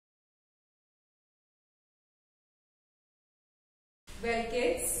Well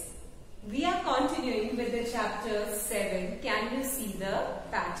kids, we are continuing with the chapter 7. Can you see the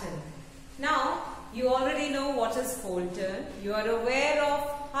pattern? Now, you already know what is full turn. You are aware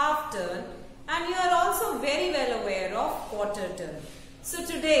of half turn and you are also very well aware of quarter turn. So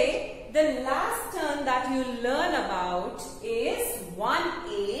today, the last turn that you learn about is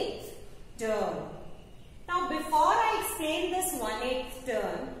 1/8 turn. Now, before I explain this 1/8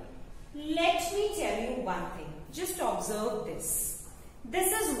 turn, let me tell you one thing. Just observe this.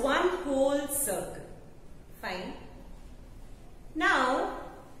 This is one whole circle. Fine. Now,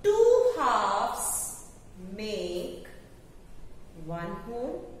 two halves make one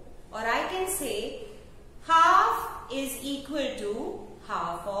whole, or I can say half is equal to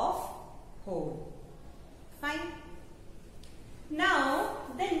half of whole. Fine. Now,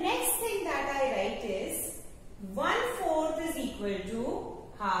 the next thing that I write is 1/4 is equal to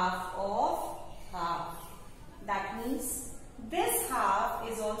half of half. That means this half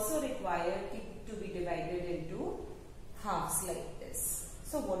is also required to be divided into halves like this.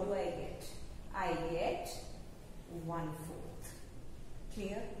 So what do I get? I get 1/4.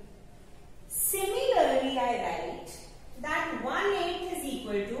 Clear? Similarly, I write that 1/8 is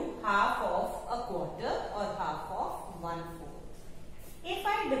equal to half of a quarter or half of 1/4. If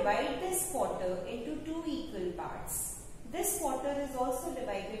I divide this quarter into two equal parts, this quarter is also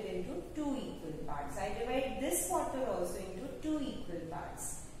divided into two equal parts. I divide this quarter also into two equal parts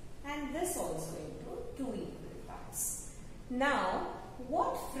and this also into two equal parts. Now,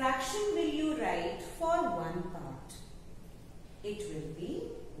 what fraction will you write for one part? It will be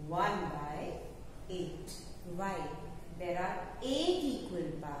 1/8. Why? There are 8 equal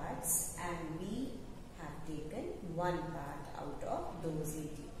parts and we have taken one part out of those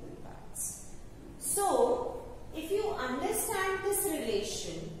 8 equal parts. So, if you understand this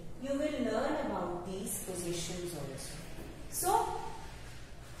relation, you will learn about these positions also. So,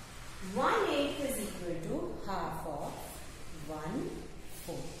 1/8 is equal to half of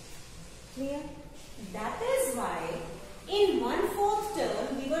 1/4. Clear? That is why in 1/4 turn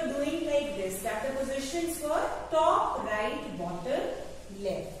we were doing like this, that the positions were top, right, bottom,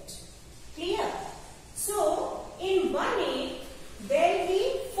 left. Clear? So, in 1/8 there will be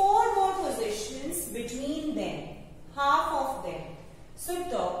 4 more positions between them, half of them. So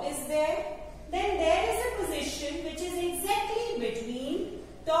top is there, then there is a position which is exactly between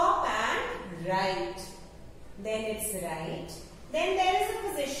top and right. Then it's right. Then there is a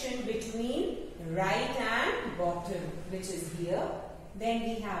position between right and bottom, which is here. Then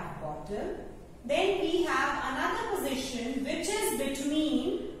we have bottom. Then we have another position which is between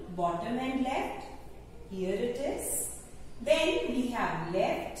bottom and left. Here it is. Then we have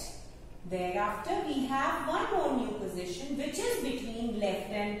left. Thereafter we have one more new position which is between left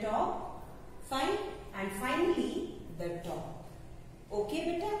and top. Fine. And finally the top. Okay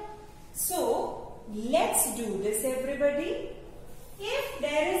beta? So let's do this everybody. If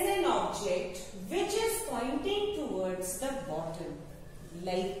there is an object which is pointing towards the bottom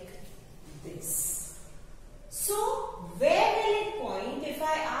like this. So where will it point if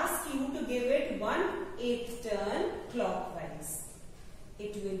I ask you to give it 1/8 turn clockwise?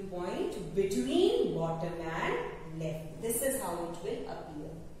 It will point between bottom and left. This is how it will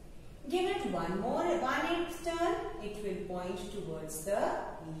appear. Give it one more 1/8 turn, it will point towards the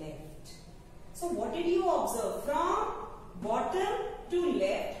left. So what did you observe? From bottom to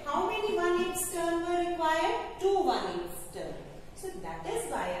left, how many 1/8 turn were required? 2 1/8 turn. So that is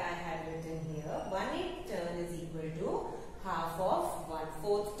why I had written here 1/8 turn is equal to half of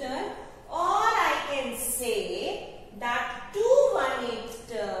 1/4 turn, or I can say that 2 1/8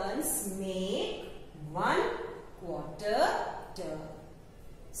 turns make 1/4 turn.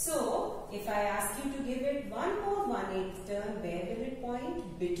 So, if I ask you to give it one more 1/8 turn, where will it point?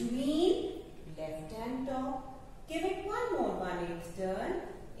 Between left and top. Give it one more 1/8 turn,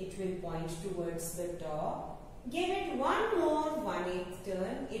 it will point towards the top. Give it one more 1/8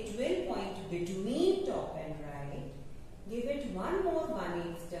 turn, it will point between top and right. Give it one more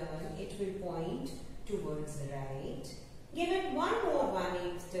 1/8 turn, it will point towards the right. Give it one more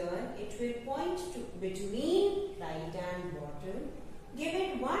 1/8 turn, it will point to between right and bottom. Give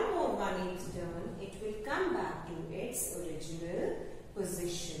it one more 1/8 turn, it will come back to its original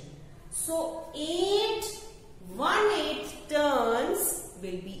position. So 8 1/8 turns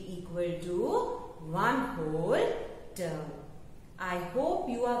will be equal to 1 whole turn. I hope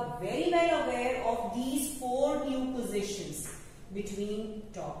you are very well aware of these 4 new positions. Between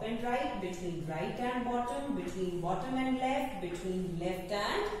top and right, between right and bottom, between bottom and left, between left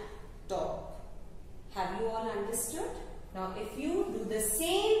and top. Have you all understood? Now if you do the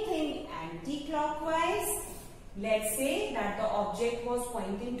same thing anti-clockwise, Let's say that the object was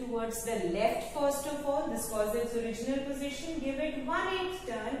pointing towards the left first of all. This was its original position. Give it 1/8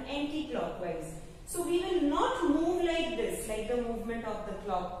 turn anti-clockwise. So we will not move like this, like the movement of the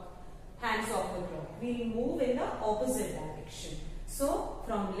clock, hands of the clock. We will move in the opposite direction. So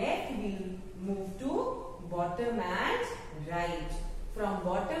from left we will move to bottom and right. From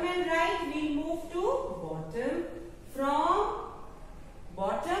bottom and right we will move to bottom. From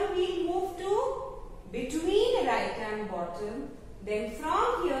bottom we will move to between right and bottom. Then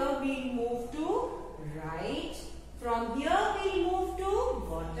from here we will move to right. From here we will move to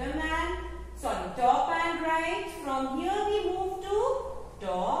top and right. From here we move to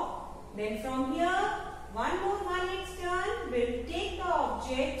top. Then from here one more 1/8 turn. We'll take the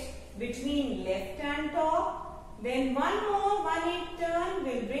object between left and top. Then one more 1/8 turn.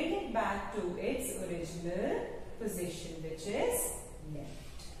 We'll bring it back to its original position, which is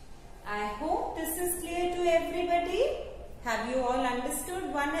left. I hope this is clear to everybody. Have you all understood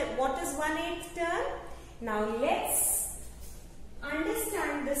what is 1/8 turn? Now let's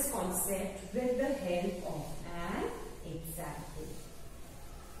understand this concept with the help of an example.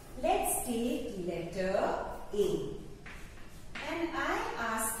 Let's take letter A. And I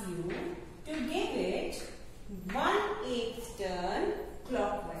ask you to give it 1/8 turn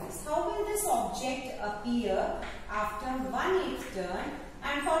clockwise. How will this object appear after 1/8 turn?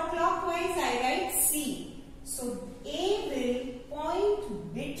 And for clockwise I write C. So A will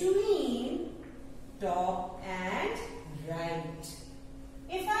point between top and right.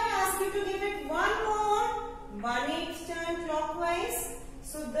 If I ask you to give it one more 1/8 turn clockwise,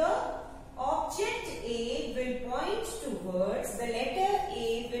 so the object A will point towards, the letter A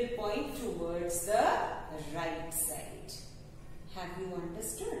will point towards the right side. Have you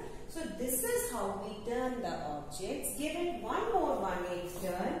understood? So this is how we turn the objects. Give it one more 1/8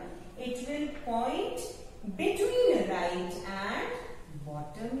 turn. It will point between right and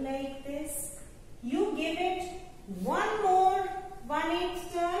bottom like this. You give it one more 1/8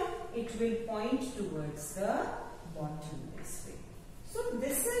 turn. It will point towards the bottom this way. So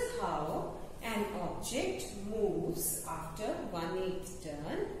this is how an object moves after 1/8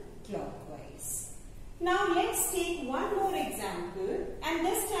 turn clockwise. Now let's take one more example, and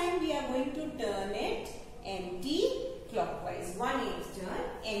this time we are going to turn it anti-clockwise. 1/8 turn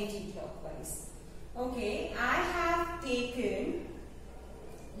anti-clockwise. Okay, I have taken,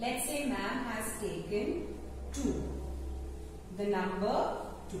 let's say ma'am has taken 2, the number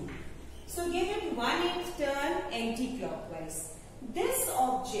 2. So give it 1/8 turn anti-clockwise. This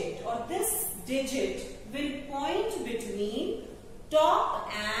object or this digit will point between top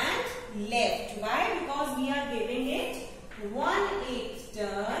and left. Why? Because we are giving it 1/8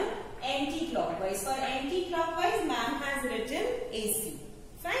 turn anti-clockwise. For anti-clockwise, ma'am has written AC.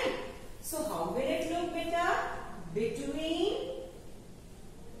 Fine. So how will it look, beta?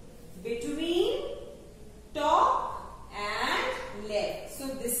 Between top and left. So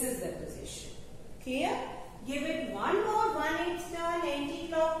this is the position. Clear? Give it one more 1/8 turn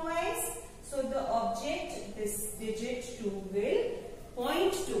anti-clockwise. So the object, this digit 2 will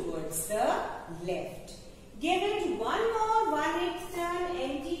point towards the left. Give it one more 1/8 turn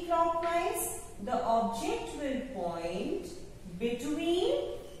anti-clockwise. The object will point between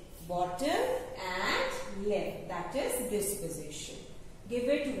bottom and left. That is this position. Give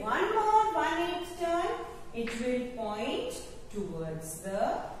it one more 1/8 turn. It will point towards the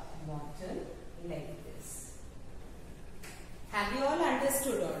bottom like this. Have you all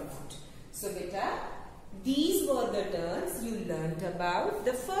understood or not? So beta, these were the turns you learnt about.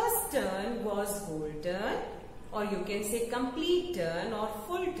 The first turn was whole turn, or you can say complete turn or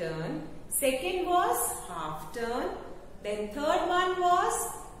full turn. Second was half turn. Then third one was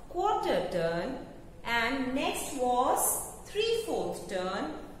quarter turn. And next was 3/4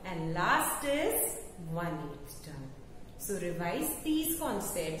 turn. And last is 1/8 turn. So revise these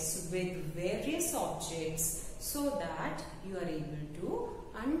concepts with various objects so that you are able to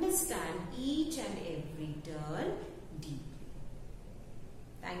understand each and every turn